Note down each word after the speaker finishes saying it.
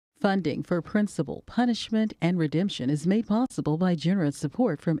Funding for principal, punishment, and redemption is made possible by generous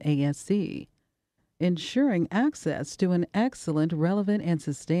support from ASC, ensuring access to an excellent, relevant, and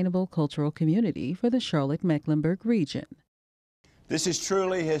sustainable cultural community for the Charlotte-Mecklenburg region. This is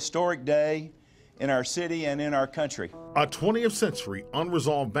truly a historic day in our city and in our country. A 20th century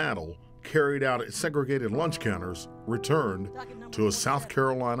unresolved battle carried out at segregated lunch counters returned to a South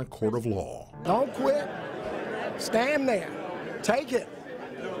Carolina court of law. Don't quit. Stand there. Take it.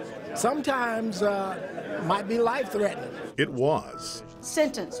 Sometimes might be life-threatening. It was.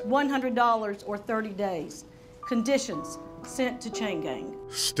 Sentence, $100 or 30 days. Conditions, sent to chain gang.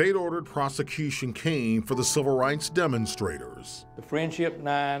 State-ordered prosecution came for the civil rights demonstrators. The Friendship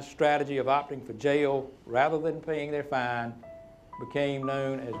 9 strategy of opting for jail rather than paying their fine became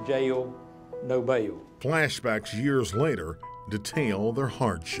known as jail, no bail. Flashbacks years later detail their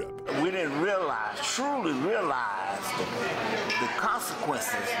hardship. We didn't truly realize the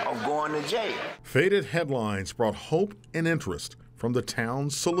consequences of going to jail. Faded headlines brought hope and interest from the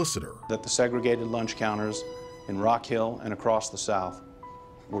town's solicitor. That the segregated lunch counters in Rock Hill and across the South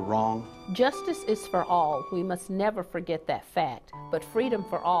were wrong. Justice is for all. We must never forget that fact. But freedom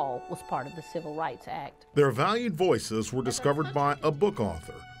for all was part of the Civil Rights Act. Their valued voices were discovered by a book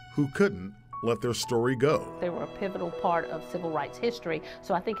author who couldn't let their story go. They were a pivotal part of civil rights history,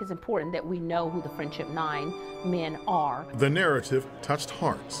 so I think it's important that we know who the Friendship 9 men are. The narrative touched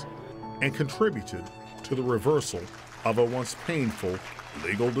hearts and contributed to the reversal of a once painful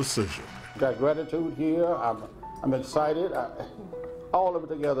legal decision. Got gratitude here. I'm excited. All of it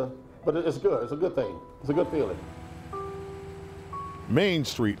together, but it's good. It's a good thing. It's a good feeling. Main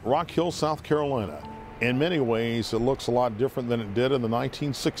Street, Rock Hill, South Carolina. In many ways, it looks a lot different than it did in the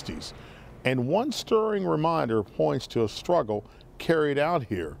 1960s. And one stirring reminder points to a struggle carried out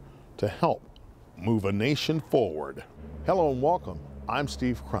here to help move a nation forward. Hello and welcome. I'm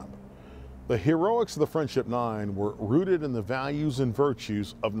Steve Crump. The heroics of the Friendship 9 were rooted in the values and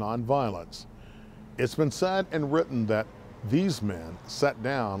virtues of nonviolence. It's been said and written that these men sat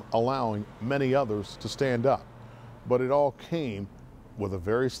down, allowing many others to stand up. But it all came with a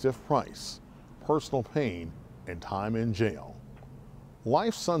very stiff price: personal pain and time in jail.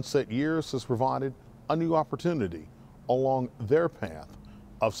 Life's sunset years has provided a new opportunity along their path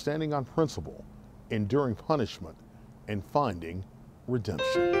of standing on principle, enduring punishment, and finding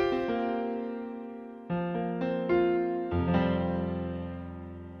redemption.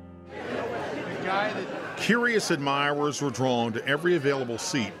 Curious admirers were drawn to every available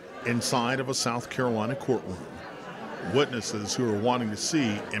seat inside of a South Carolina courtroom. Witnesses who were wanting to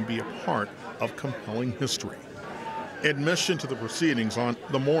see and be a part of compelling history. Admission to the proceedings on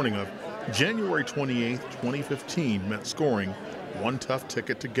the morning of January 28, 2015 meant scoring one tough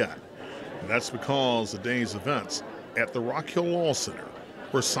ticket to get. And that's because the day's events at the Rock Hill Law Center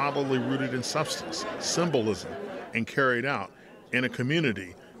were solidly rooted in substance, symbolism, and carried out in a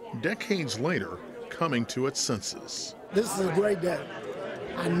community decades later coming to its senses. This is a great day.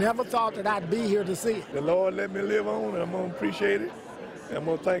 I never thought that I'd be here to see it. The Lord let me live on, and I'm going to appreciate it. I'm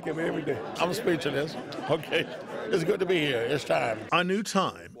going to thank him every day. I'm speechless. Okay. It's good to be here. It's time. A new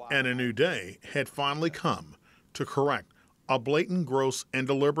time and a new day had finally come to correct a blatant, gross, and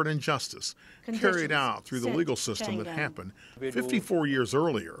deliberate injustice carried out through the legal system that happened 54 years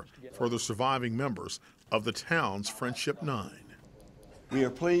earlier for the surviving members of the town's Friendship 9. We are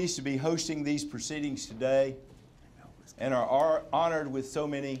pleased to be hosting these proceedings today and are honored with so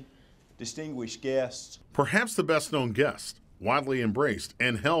many distinguished guests. Perhaps the best-known guest, widely embraced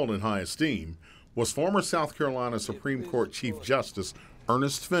and held in high esteem, was former South Carolina Supreme Court Chief Justice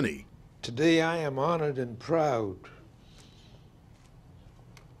Ernest Finney. Today I am honored and proud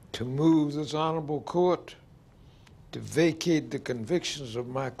to move this honorable court to vacate the convictions of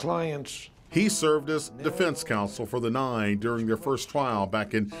my clients. He served as defense counsel for the 9 during their first trial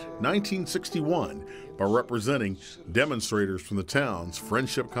back in 1961 by representing demonstrators from the town's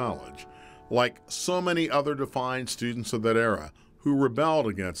Friendship College. Like so many other defiant students of that era who rebelled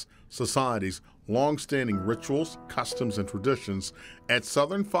against society's long-standing rituals, customs, and traditions, at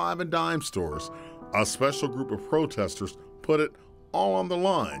Southern 5 and dime stores, a special group of protesters put it all on the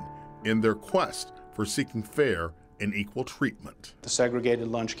line in their quest for seeking fair and equal treatment. The segregated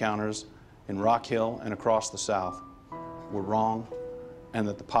lunch counters in Rock Hill and across the South were wrong, and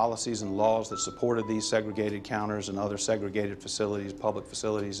that the policies and laws that supported these segregated counters and other segregated facilities, public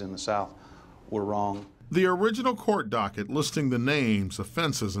facilities in the South, were wrong. The original court docket listing the names,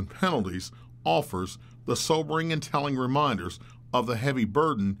 offenses, and penalties offers the sobering and telling reminders of the heavy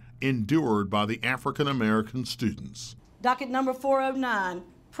burden endured by the African-American students. Docket number 409,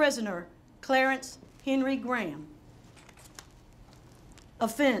 prisoner Clarence Henry Graham.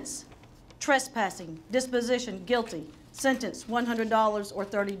 Offense, trespassing, disposition, guilty, sentence $100 or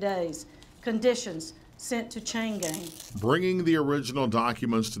 30 days. Conditions, sent to chain gang. Bringing the original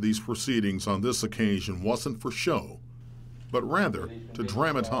documents to these proceedings on this occasion wasn't for show, but rather to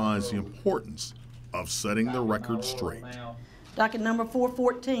dramatize the importance of setting the record straight. Docket number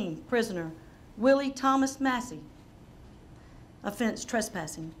 414, prisoner Willie Thomas Massey. Offense,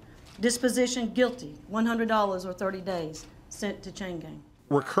 trespassing. Disposition, guilty, $100 or 30 days, sent to chain gang.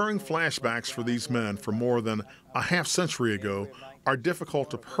 Recurring flashbacks for these men from more than a half-century ago are difficult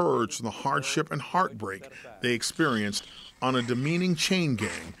to purge from the hardship and heartbreak they experienced on a demeaning chain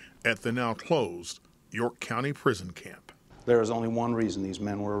gang at the now closed York County prison camp. There is only one reason these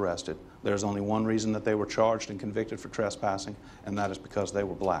men were arrested. There is only one reason that they were charged and convicted for trespassing, and that is because they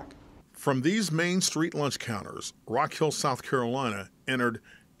were black. From these main street lunch counters, Rock Hill, South Carolina entered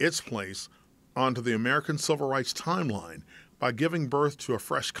its place onto the American civil rights timeline by giving birth to a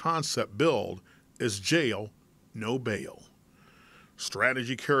fresh concept billed as jail, no bail.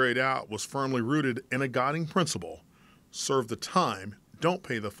 Strategy carried out was firmly rooted in a guiding principle: serve the time, don't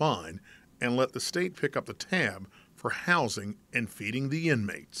pay the fine, and let the state pick up the tab for housing and feeding the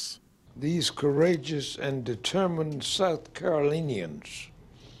inmates. These courageous and determined South Carolinians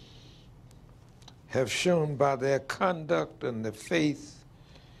have shown by their conduct and their faith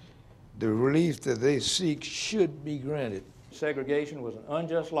the relief that they seek should be granted. Segregation was an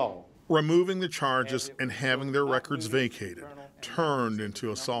unjust law. Removing the charges and having their records vacated turned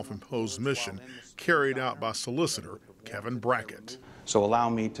into a self-imposed mission carried out by solicitor Kevin Brackett. So allow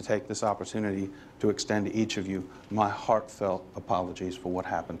me to take this opportunity to extend to each of you my heartfelt apologies for what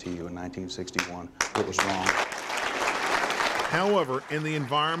happened to you in 1961. It was wrong. However, in the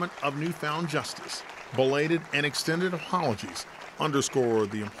environment of newfound justice, belated and extended apologies underscore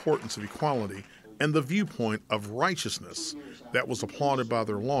the importance of equality and the viewpoint of righteousness that was applauded by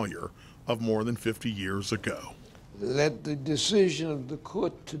their lawyer of more than 50 years ago. Let the decision of the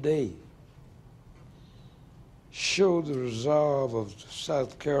court today show the resolve of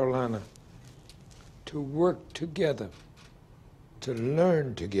South Carolina to work together, to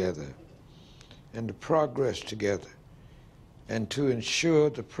learn together, and to progress together, and to ensure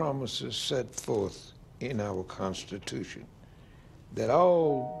the promises set forth in our Constitution, that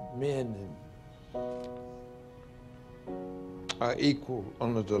all men are equal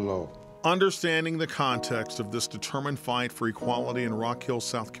under the law. Understanding the context of this determined fight for equality in Rock Hill,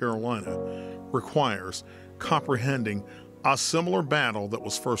 South Carolina, requires comprehending a similar battle that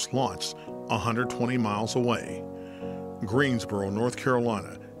was first launched 120 miles away. Greensboro, North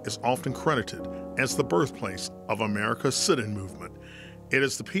Carolina, is often credited as the birthplace of America's sit-in movement. It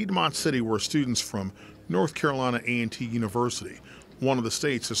is the Piedmont city where students from North Carolina A&T University, one of the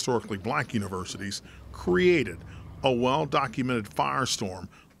state's historically black universities, created a well-documented firestorm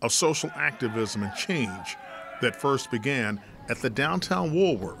of social activism and change that first began at the downtown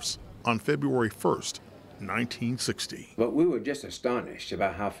Woolworths on February 1st, 1960. But we were just astonished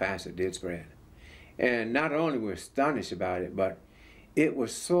about how fast it did spread. And not only were we astonished about it, but it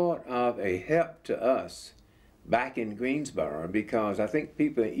was sort of a help to us back in Greensboro, because I think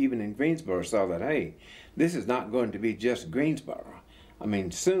people even in Greensboro saw that, hey, this is not going to be just Greensboro. I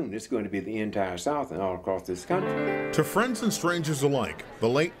mean, soon it's going to be the entire South and all across this country. To friends and strangers alike, the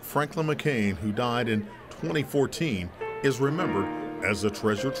late Franklin McCain, who died in 2014, is remembered as a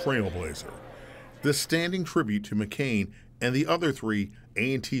treasured trailblazer. This standing tribute to McCain and the other 3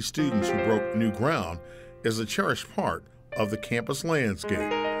 A&T students who broke new ground is a cherished part of the campus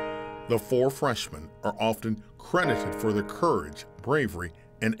landscape. The 4 freshmen are often credited for their courage, bravery,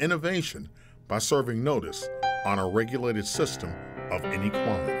 and innovation by serving notice on a regulated system of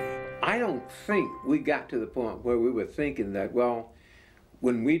inequality. I don't think we got to the point where we were thinking that, well,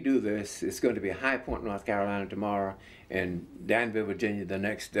 when we do this, it's going to be High Point, North Carolina tomorrow, and Danville, Virginia the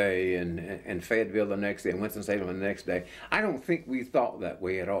next day, and Fayetteville the next day, and Winston-Salem the next day. I don't think we thought that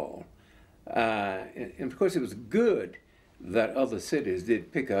way at all. And of course, it was good that other cities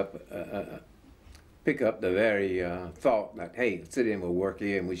did pick up the very thought that, hey, sit-in will work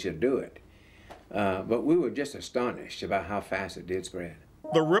here and we should do it. But we were just astonished about how fast it did spread.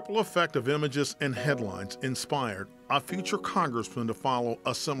 The ripple effect of images and headlines inspired a future congressman to follow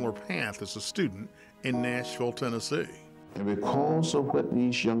a similar path as a student in Nashville, Tennessee. And because of what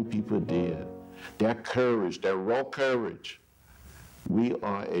these young people did, their courage, their raw courage, we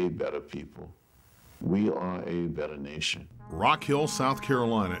are a better people. We are a better nation. Rock Hill, South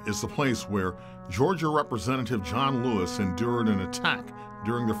Carolina is the place where Georgia Representative John Lewis endured an attack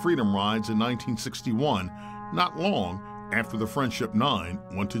during the Freedom Rides in 1961, not long after the Friendship Nine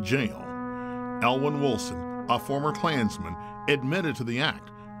went to jail. Elwyn Wilson, a former Klansman, admitted to the act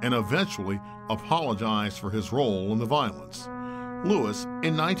and eventually apologized for his role in the violence. Lewis,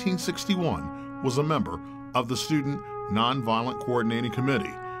 in 1961, was a member of the Student Nonviolent Coordinating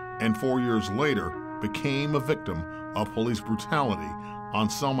Committee and 4 years later became a victim of police brutality on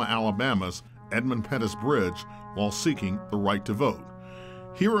Selma, Alabama's Edmund Pettus Bridge while seeking the right to vote.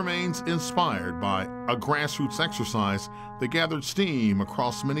 He remains inspired by a grassroots exercise that gathered steam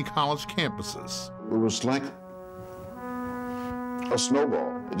across many college campuses. It was like a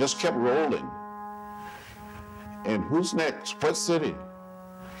snowball. It just kept rolling. And who's next? What city?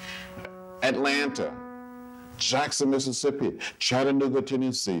 Atlanta, Jackson, Mississippi, Chattanooga,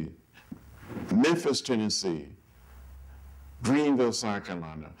 Tennessee, Memphis, Tennessee, Greenville, South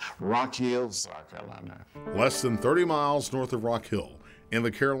Carolina, Rock Hill, South Carolina. Less than 30 miles north of Rock Hill, in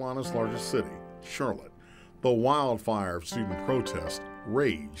the Carolinas' largest city, Charlotte, the wildfire of student protest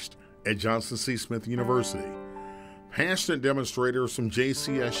raged at Johnson C. Smith University. Passionate demonstrators from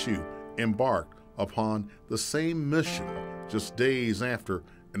JCSU embarked upon the same mission just days after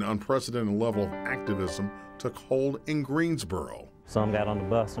an unprecedented level of activism took hold in Greensboro. Some got on the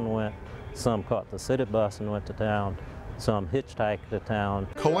bus and went, some caught the city bus and went to town, some hitchhiked to town.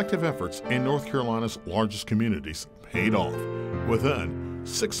 Collective efforts in North Carolina's largest communities paid off. Within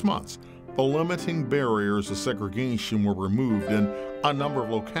 6 months, the limiting barriers of segregation were removed in a number of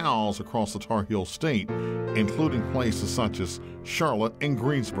locales across the Tar Heel state, including places such as Charlotte and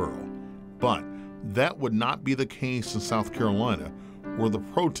Greensboro. But that would not be the case in South Carolina, where the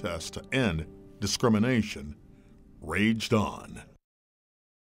protest to end discrimination raged on.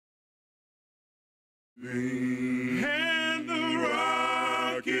 And the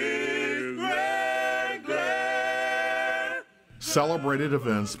rock is great, great. Celebrated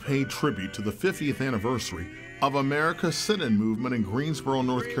events paid tribute to the 50th anniversary of America's sit-in movement in Greensboro,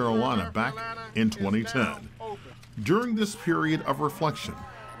 North Carolina back in 2010. During this period of reflection,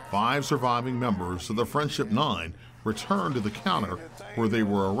 5 surviving members of the Friendship 9 returned to the counter where they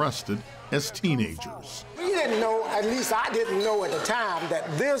were arrested as teenagers. We didn't know, at least I didn't know at the time,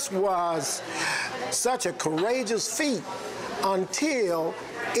 that this was such a courageous feat until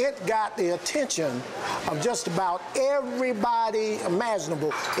it got the attention of just about everybody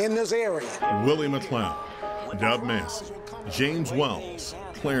imaginable in this area. Willie McLeod, Dub Massey, James Wells,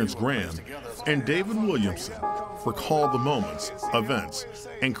 Clarence Graham, and David Williamson recalled the moments, events,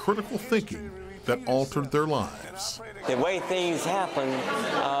 and critical thinking that altered their lives. The way things happened,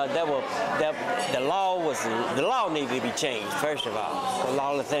 the law needed to be changed, first of all. A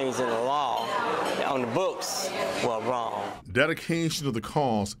lot of things in the law, on the books, were wrong. Dedication to the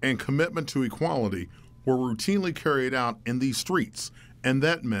cause and commitment to equality were routinely carried out in these streets, and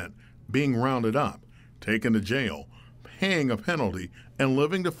that meant being rounded up, taken to jail, paying a penalty, and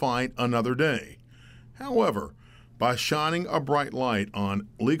living to fight another day. However, by shining a bright light on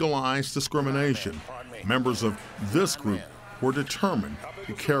legalized discrimination, members of this group were determined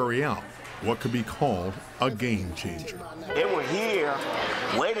to carry out what could be called a game changer. They were here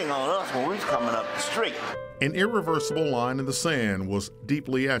waiting on us when we was coming up the street. An irreversible line in the sand was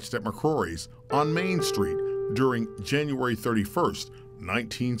deeply etched at McCrory's on Main Street during January 31st,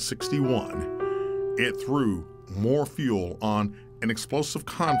 1961. It threw more fuel on an explosive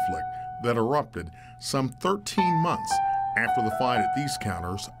conflict that erupted some 13 months after the fight at these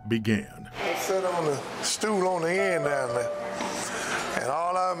counters began. I sat on the stool on the end down there, and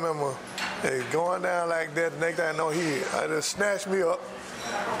all I remember is going down like that. The next thing I know, he just snatched me up,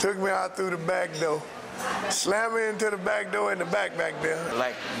 took me out through the back door, slammed me into the back door in the back there.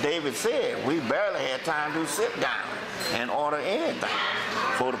 Like David said, we barely had time to sit down and order anything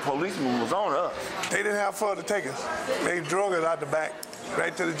before the policeman was on us. They didn't have far to take us. They drug us out the back,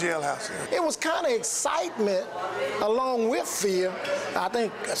 right to the jailhouse. It was kind of excitement along with fear. I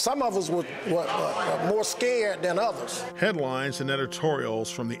think some of us were more scared than others. Headlines and editorials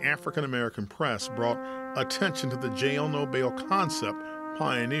from the African American press brought attention to the jail no bail concept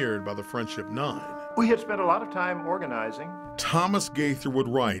pioneered by the Friendship 9. We had spent a lot of time organizing. Thomas Gaither would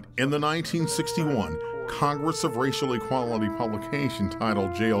write in the 1961 Congress of Racial Equality publication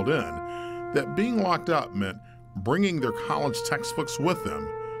titled Jailed In that being locked up meant bringing their college textbooks with them,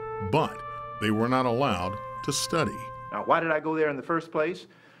 but they were not allowed to study. Now, why did I go there in the first place?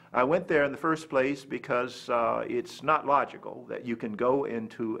 I went there in the first place because it's not logical that you can go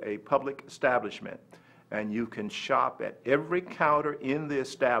into a public establishment and you can shop at every counter in the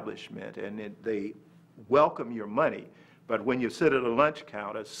establishment and they welcome your money, but when you sit at a lunch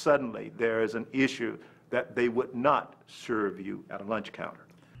counter, suddenly there is an issue that they would not serve you at a lunch counter.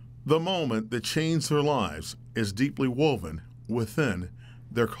 The moment that changed their lives is deeply woven within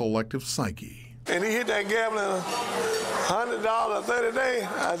their collective psyche. And he hit that gambling $100 30 days.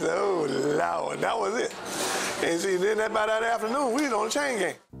 I said, oh, Lord, that was it. And see, then by that afternoon, we was on a chain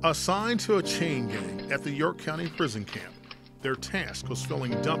gang. Assigned to a chain gang at the York County Prison Camp, their task was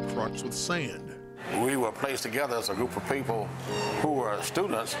filling dump trucks with sand. We were placed together as a group of people who were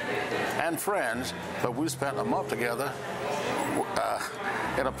students and friends, but we spent a month together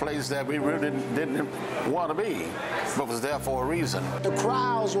in a place that we really didn't want to be, but was there for a reason. The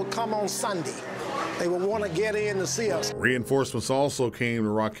crowds would come on Sunday. They would want to get in to see us. Reinforcements also came to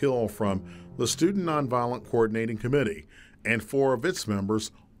Rock Hill from the Student Nonviolent Coordinating Committee, and 4 of its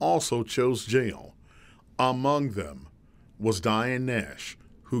members also chose jail. Among them was Diane Nash,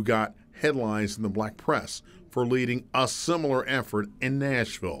 who got headlines in the black press for leading a similar effort in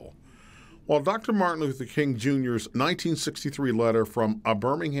Nashville. While Dr. Martin Luther King Jr.'s 1963 letter from a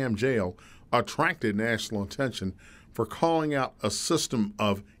Birmingham jail attracted national attention for calling out a system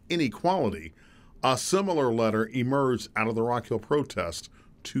of inequality, a similar letter emerged out of the Rock Hill protest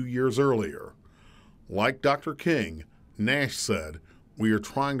 2 years earlier. Like Dr. King, Nash said, "We are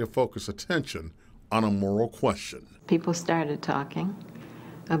trying to focus attention on a moral question." People started talking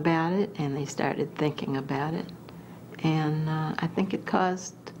about it, and they started thinking about it, and I think it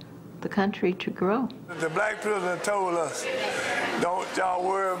caused the country to grow. The black president told us, don't y'all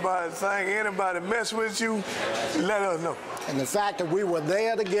worry about a thing. Anybody mess with you, let us know. And the fact that we were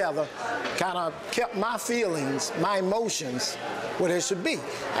there together kind of kept my feelings, my emotions, where they should be.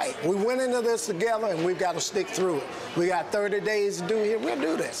 Hey, we went into this together, and we've got to stick through it. We got 30 days to do it. We'll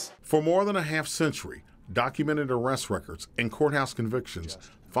do this. For more than a half-century, documented arrest records and courthouse convictions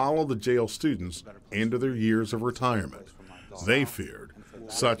followed the jail students into their years of retirement. They feared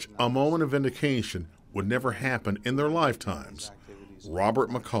such a moment of vindication would never happen in their lifetimes. Robert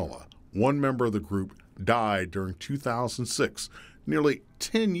McCullough, one member of the group, died during 2006, nearly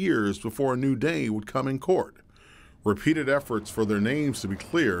 10 years before a new day would come in court. Repeated efforts for their names to be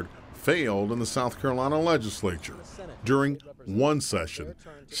cleared failed in the South Carolina legislature. During one session,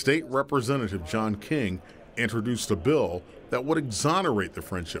 State Representative John King introduced a bill that would exonerate the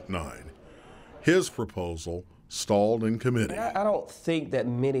Friendship Nine. His proposal stalled in committee. I don't think that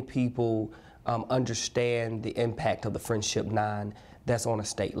many people understand the impact of the Friendship Nine that's on a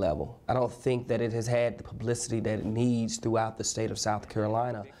state level. I don't think that it has had the publicity that it needs throughout the state of South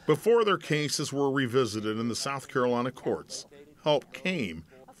Carolina. Before their cases were revisited in the South Carolina courts, help came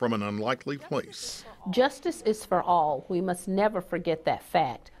from an unlikely place. Justice is for all. We must never forget that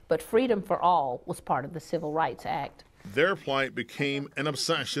fact. But freedom for all was part of the Civil Rights Act. Their plight became an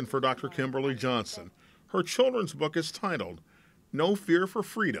obsession for Dr. Kimberly Johnson. Her children's book is titled, No Fear for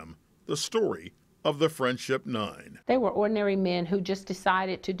Freedom, The Story of the Friendship Nine. They were ordinary men who just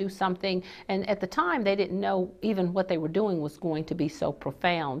decided to do something, and at the time they didn't know even what they were doing was going to be so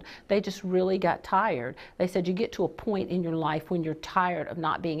profound. They just really got tired. They said you get to a point in your life when you're tired of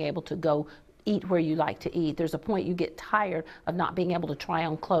not being able to go eat where you like to eat. There's a point you get tired of not being able to try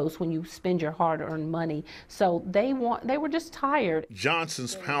on clothes when you spend your hard-earned money. So they were just tired.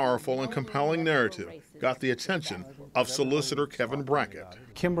 Johnson's powerful and compelling narrative got the attention of solicitor Kevin Brackett.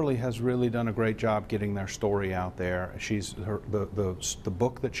 Kimberly has really done a great job getting their story out there. The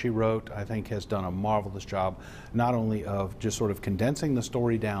book that she wrote, I think, has done a marvelous job, not only of just sort of condensing the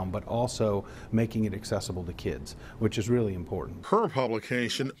story down, but also making it accessible to kids, which is really important. Her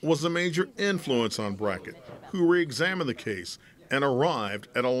publication was a major influence on Brackett, who re-examined the case and arrived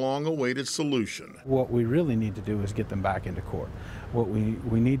at a long-awaited solution. What we really need to do is get them back into court. What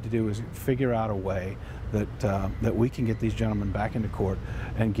we need to do is figure out a way that we can get these gentlemen back into court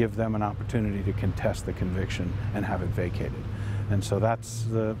and give them an opportunity to contest the conviction and have it vacated. And so that's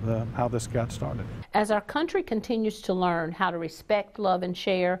how this got started. As our country continues to learn how to respect, love, and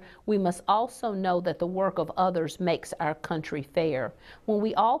share, we must also know that the work of others makes our country fair. When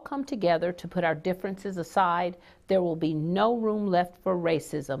we all come together to put our differences aside, there will be no room left for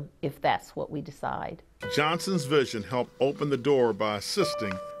racism if that's what we decide. Johnson's vision helped open the door by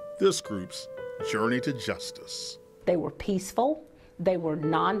assisting this group's journey to justice. They were peaceful, they were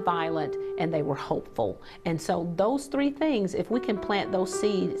nonviolent, and they were hopeful. And so those three things, if we can plant those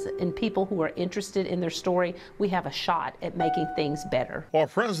seeds in people who are interested in their story, we have a shot at making things better. While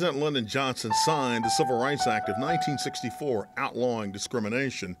President Lyndon Johnson signed the Civil Rights Act of 1964 outlawing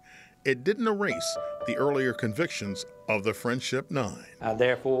discrimination, it didn't erase the earlier convictions of the Friendship Nine. I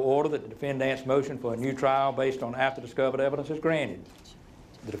therefore order that the defendant's motion for a new trial based on after-discovered evidence is granted.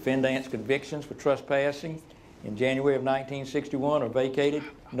 The defendant's convictions for trespassing in January of 1961 are vacated,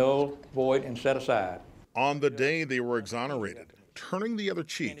 null, void, and set aside. On the day they were exonerated, turning the other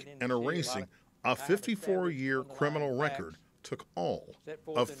cheek and erasing a 54-year criminal record took all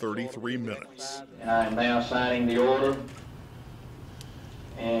of 33 minutes. And I am now signing the order,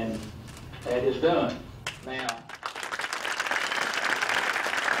 and that is done. Now,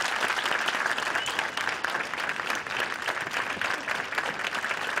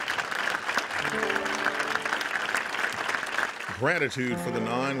 Gratitude for the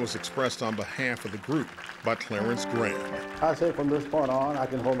 9 was expressed on behalf of the group by Clarence Graham. I say from this point on, I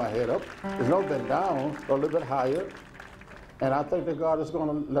can hold my head up. It's no bit down, but a little bit higher. And I think that God is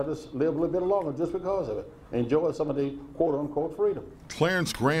going to let us live a little bit longer just because of it. Enjoy some of the quote-unquote freedom.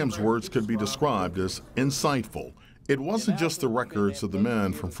 Clarence Graham's words could be described as insightful. It wasn't just the records of the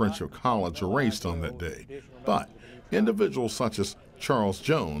men from Friendship College erased on that day, but individuals such as Charles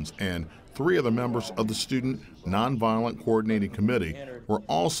Jones and 3 other members of the Student Nonviolent Coordinating Committee were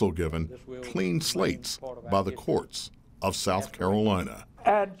also given clean slates by the courts of South Carolina.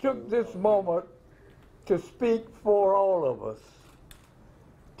 And took this moment to speak for all of us,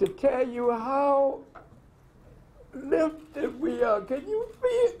 to tell you how lifted we are. Can you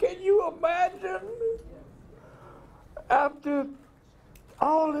feel, can you imagine, after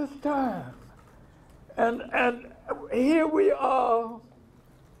all this time, and here we are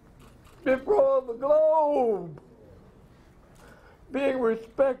before the globe, being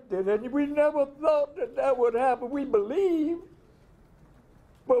respected, and we never thought that that would happen. We believed,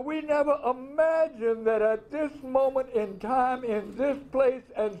 but we never imagined that at this moment in time, in this place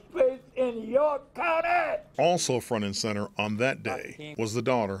and space in York County. Also front and center on that day was the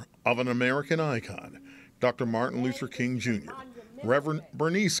daughter of an American icon, Dr. Martin Luther King Jr. Reverend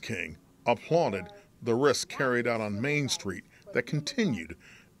Bernice King applauded the risk carried out on Main Street that continued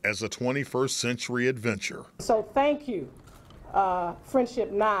as a 21st century adventure. So thank you,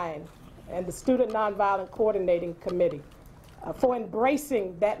 Friendship 9 and the Student Nonviolent Coordinating Committee for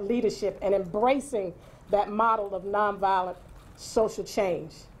embracing that leadership and embracing that model of nonviolent social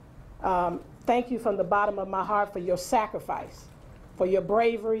change. Thank you from the bottom of my heart for your sacrifice, for your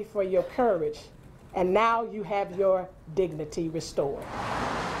bravery, for your courage, and now you have your dignity restored.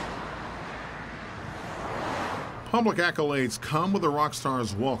 Public accolades come with a rock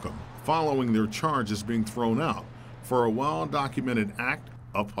star's welcome following their charges being thrown out for a well-documented act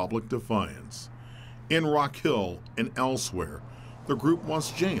of public defiance. In Rock Hill and elsewhere, the group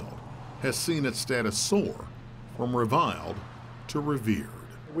once jailed has seen its status soar from reviled to revered.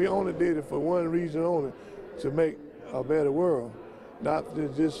 We only did it for one reason only, to make a better world. Not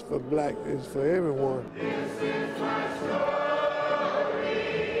just for black, it's for everyone. This is my story.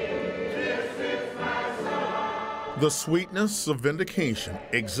 This is my song. The sweetness of vindication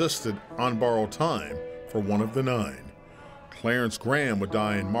existed on borrowed time for one of the 9. Clarence Graham would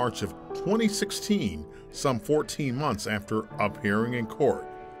die in March of 2016, some 14 months after appearing in court.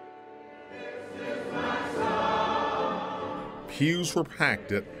 Pews were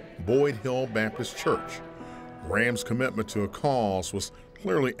packed at Boyd Hill Baptist Church. Graham's commitment to a cause was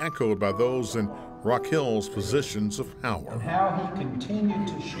clearly echoed by those in Rock Hill's positions of power. And how he continued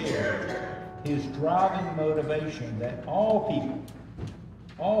to share his driving motivation that all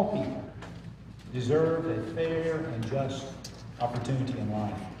people deserve a fair and just opportunity in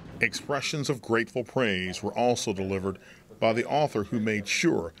life. Expressions of grateful praise were also delivered by the author who made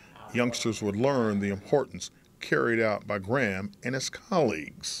sure youngsters would learn the importance carried out by Graham and his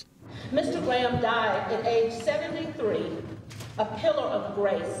colleagues. Mr. Graham died at age 73, a pillar of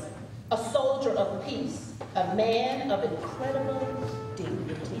grace, a soldier of peace, a man of incredible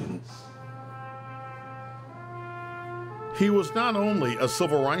dignity. He was not only a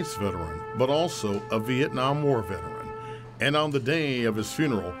civil rights veteran, but also a Vietnam War veteran. And on the day of his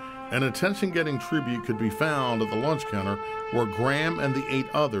funeral, an attention-getting tribute could be found at the lunch counter where Graham and the 8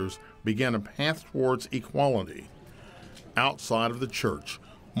 others began a path towards equality. Outside of the church,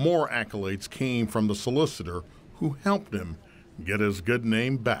 more accolades came from the solicitor who helped him get his good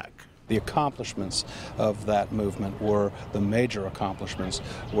name back. The accomplishments of that movement the major accomplishments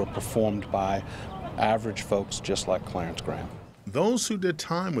were performed by average folks just like Clarence Graham. Those who did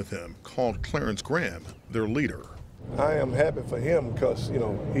time with him called Clarence Graham their leader. I am happy for him because,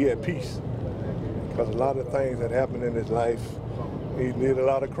 he had peace. Because a lot of things that happened in his life, he did a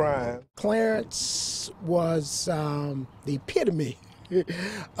lot of crime. Clarence was the epitome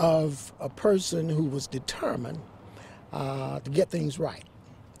of a person who was determined to get things right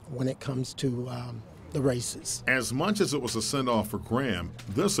when it comes to the races. As much as it was a send-off for Graham,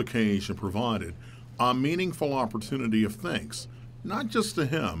 this occasion provided a meaningful opportunity of thanks, not just to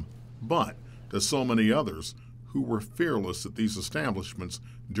him, but to so many others who were fearless at these establishments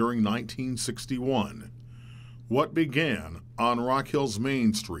during 1961. What began on Rock Hill's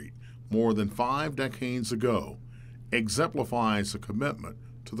Main Street more than 5 decades ago exemplifies a commitment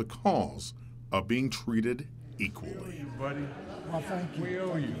to the cause of being treated equally. Well, thank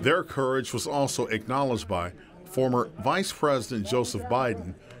you. Their courage was also acknowledged by former Vice President Joseph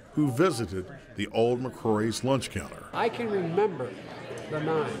Biden, who visited the old McCrory's lunch counter. I can remember the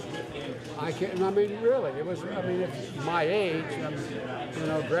 9. Really, it was, it's my age,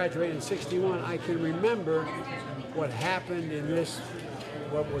 graduated in 61, I can remember what happened in this,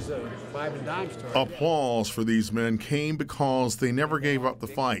 what was a 5 and dime store. Applause for these men came because they never gave up the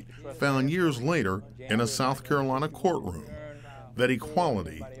fight, found years later in a South Carolina courtroom, that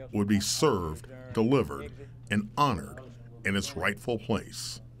equality would be served, delivered, and honored in its rightful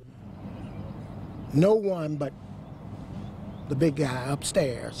place. No one but the big guy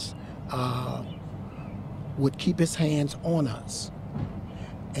upstairs would keep his hands on us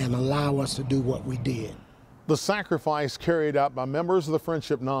and allow us to do what we did. The sacrifice carried out by members of the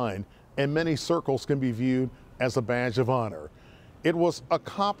Friendship 9 in many circles can be viewed as a badge of honor. It was a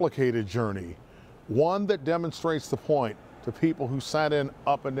complicated journey, one that demonstrates the point to people who sat in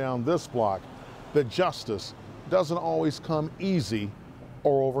up and down this block that justice doesn't always come easy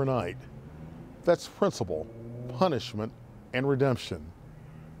or overnight. That's principle, punishment, and redemption.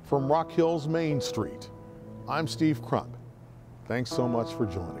 From Rock Hill's Main Street, I'm Steve Crump. Thanks so much for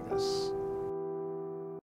joining us.